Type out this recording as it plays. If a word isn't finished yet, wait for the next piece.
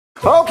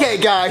Okay,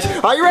 guys,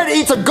 are you ready to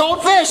eat some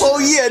goldfish? Oh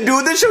yeah,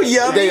 dude, they're so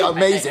yummy. They're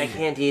amazing. I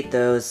can't eat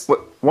those.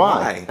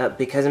 Why?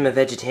 Because I'm a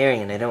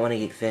vegetarian. I don't want to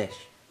eat fish.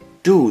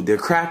 Dude, they're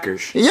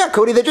crackers. Yeah,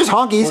 Cody, they're just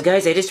honkies. Well,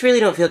 guys, I just really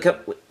don't feel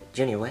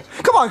Junior, what?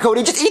 Come on,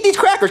 Cody, just eat these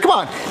crackers. Come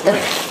on.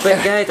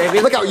 But guys, I really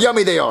look how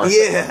yummy they are.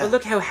 Yeah. But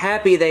look how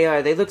happy they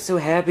are. They look so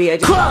happy.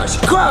 Crush,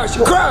 crush,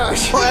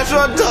 crush. Oh, that's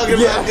what I'm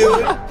talking about,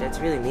 dude. That's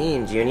really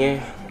mean,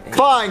 Junior.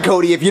 Fine,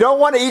 Cody. If you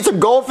don't want to eat some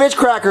goldfish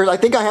crackers, I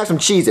think I have some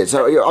Cheezits.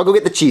 So I'll go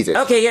get the Cheezits.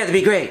 Okay, yeah, that'd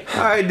be great.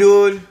 All right,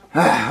 dude.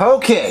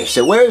 Okay,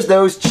 so where's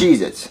those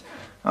Cheezits?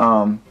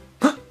 They're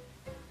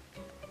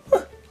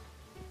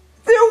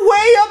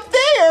way up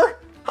there.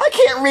 I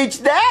can't reach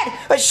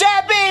that. A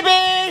shot,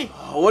 baby.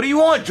 What do you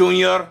want,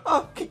 Junior?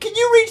 Can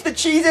you reach the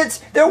Cheezits?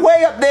 They're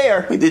way up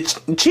there. Wait, the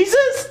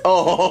Cheezits?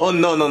 Oh,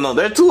 no.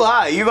 They're too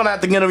high. You're going to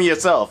have to get them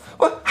yourself.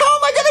 Well, how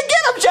am I going to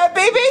get them, Shot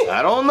Baby?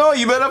 I don't know.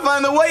 You better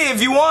find a way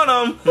if you want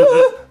them.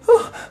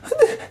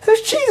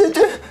 There's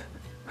Cheezits.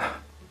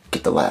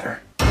 Get the ladder.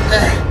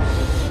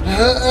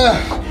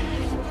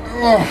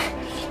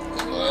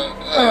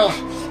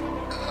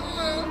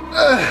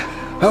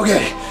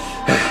 Okay.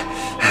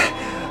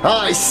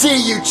 I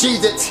see you,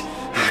 Cheezits.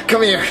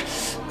 Come here.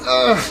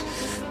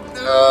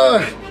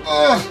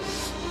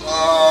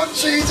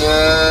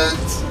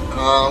 Cheezits.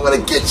 I'm gonna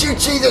get you,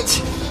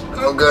 Cheezits.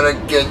 I'm gonna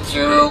get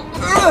you.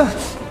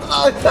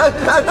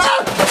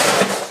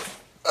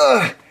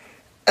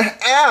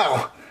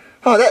 Ow.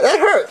 Oh, that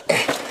hurt.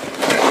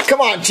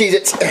 Come on,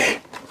 Cheezits.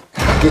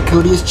 Get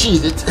Cody his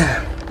Cheezits.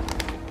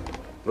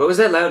 What was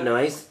that loud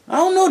noise? I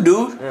don't know,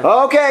 dude.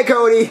 Okay,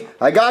 Cody.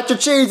 I got your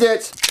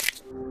Cheezits.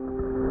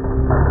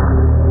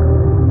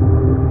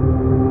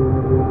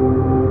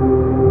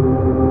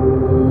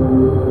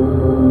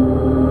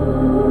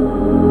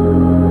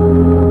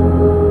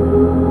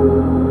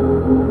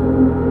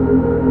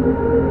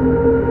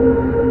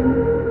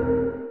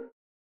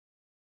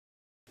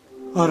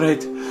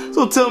 Alright,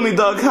 so tell me,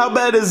 Doc, how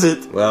bad is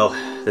it? Well,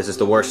 this is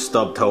the worst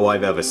stub toe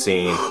I've ever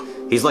seen.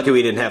 He's lucky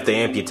we didn't have to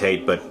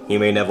amputate, but he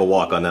may never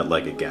walk on that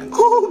leg again.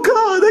 Oh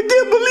God, I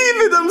can't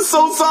believe it! I'm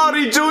so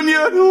sorry,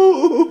 Junior!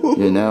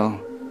 You know,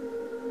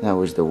 that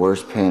was the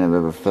worst pain I've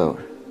ever felt.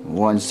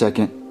 1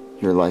 second,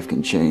 your life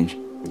can change.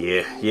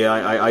 Yeah,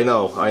 I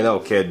know,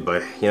 kid,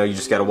 but, you know, you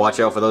just gotta watch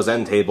out for those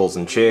end tables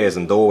and chairs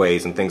and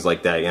doorways and things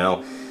like that, you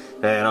know?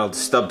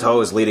 Stub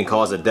toe is leading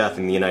cause of death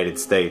in the United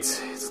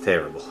States. It's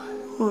terrible.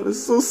 Oh,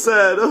 that's so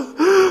sad.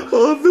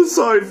 Oh, I feel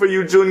sorry for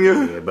you,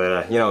 Junior. Yeah,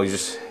 but, you know, you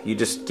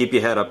just keep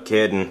your head up,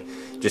 kid, and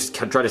just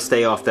try to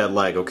stay off that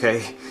leg,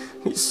 okay?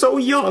 You're so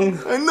young.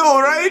 I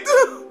know, right?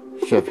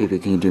 Chef Pee-Pee,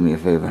 can you do me a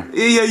favor?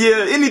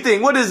 Yeah,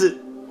 anything. What is it?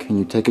 Can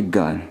you take a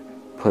gun,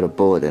 put a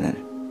bullet in it,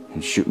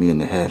 and shoot me in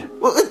the head?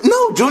 Well,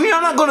 no, Junior,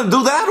 I'm not gonna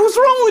do that. What's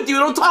wrong with you?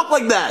 Don't talk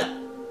like that.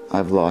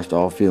 I've lost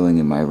all feeling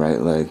in my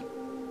right leg.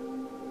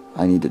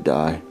 I need to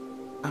die.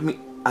 I mean,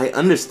 I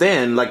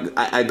understand, like,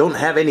 I don't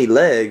have any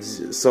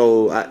legs,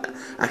 so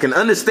I can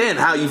understand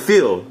how you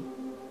feel.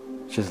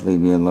 Just leave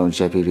me alone,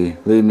 Chef Pee-Pee.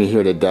 Leave me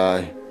here to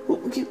die.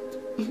 Okay.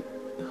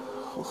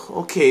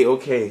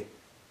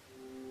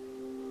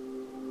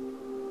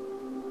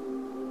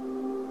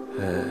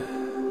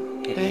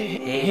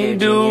 Hey,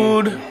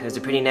 dude. It was a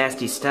pretty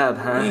nasty stub,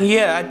 huh?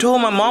 Yeah, I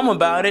told my mom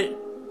about it.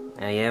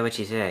 Oh, yeah? What'd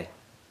she say?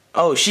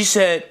 Oh, she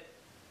said...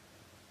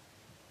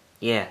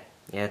 Yeah,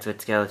 that's what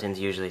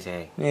skeletons usually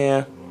say.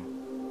 Yeah.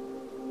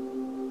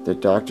 The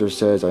doctor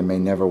says I may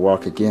never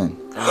walk again.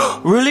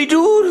 Really,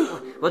 dude?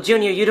 Well,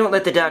 Junior, you don't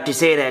let the doctor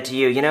say that to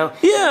you, you know?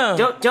 Yeah.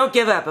 Don't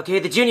give up, okay?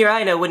 The Junior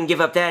I know wouldn't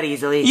give up that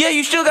easily. Yeah,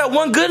 you still got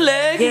one good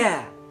leg.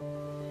 Yeah.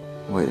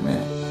 Wait a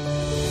minute.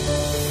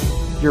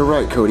 You're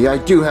right, Cody. I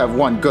do have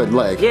one good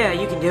leg. Yeah,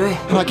 you can do it.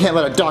 And I can't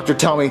let a doctor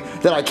tell me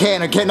that I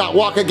can and cannot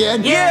walk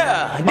again.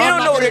 Yeah, they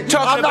don't know what they're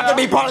talking about. I'm not going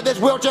to be part of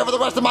this wheelchair for the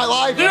rest of my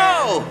life.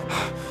 No.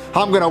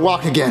 I'm going to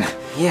walk again.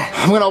 Yeah.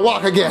 I'm going to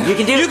walk again. You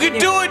can do it. You can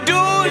do it,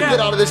 dude. Get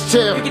out of this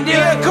chair. You can do it.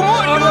 Yeah, come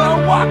on, dude. I'm going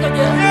to walk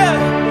again.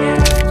 Yeah.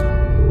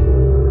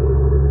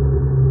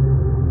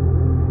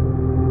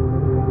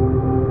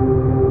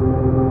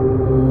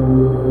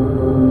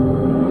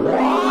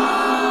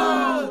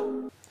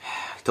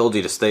 I told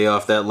you to stay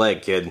off that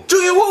leg, kid.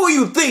 Junior, what were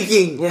you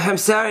thinking? Yeah, I'm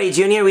sorry,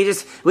 Junior. We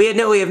had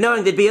no way of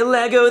knowing there'd be a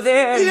Lego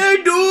there. Yeah,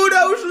 dude,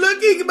 I was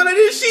looking, but I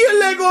didn't see a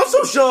Lego. I'm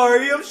so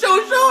sorry. I'm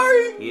so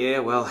sorry. Yeah,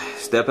 well,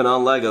 stepping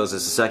on Legos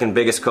is the second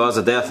biggest cause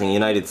of death in the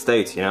United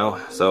States, you know?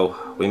 So,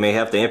 we may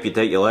have to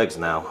amputate your legs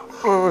now.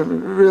 Oh,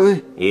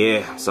 really?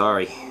 Yeah,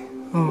 sorry.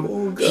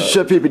 Oh, God.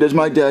 Chef Pee-Pee, does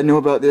my dad know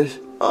about this?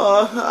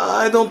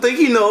 I don't think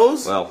he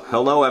knows. Well,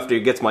 he'll know after he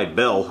gets my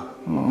bill.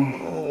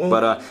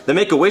 But, the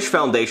Make-A-Wish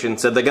Foundation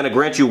said they're gonna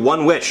grant you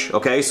one wish,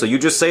 okay? So you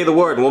just say the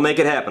word and we'll make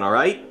it happen,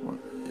 alright?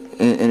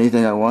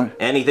 Anything I want?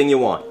 Anything you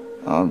want.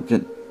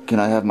 Can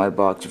I have my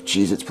box of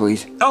Cheezits,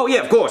 please? Oh,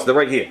 yeah, of course, they're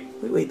right here.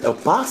 Wait, a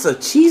box of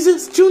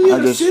Cheezits,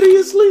 Junior?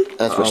 Seriously?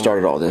 That's what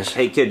started all this.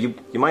 Hey, kid, you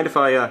mind if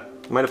I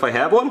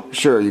have one?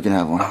 Sure, you can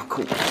have one. Oh,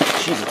 cool.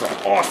 Cheezits are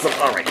awesome.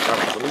 Alright,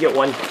 let me get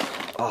one.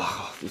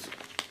 Oh, these...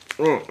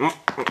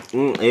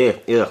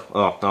 Yeah.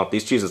 Oh, no,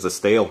 these cheeses are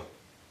stale.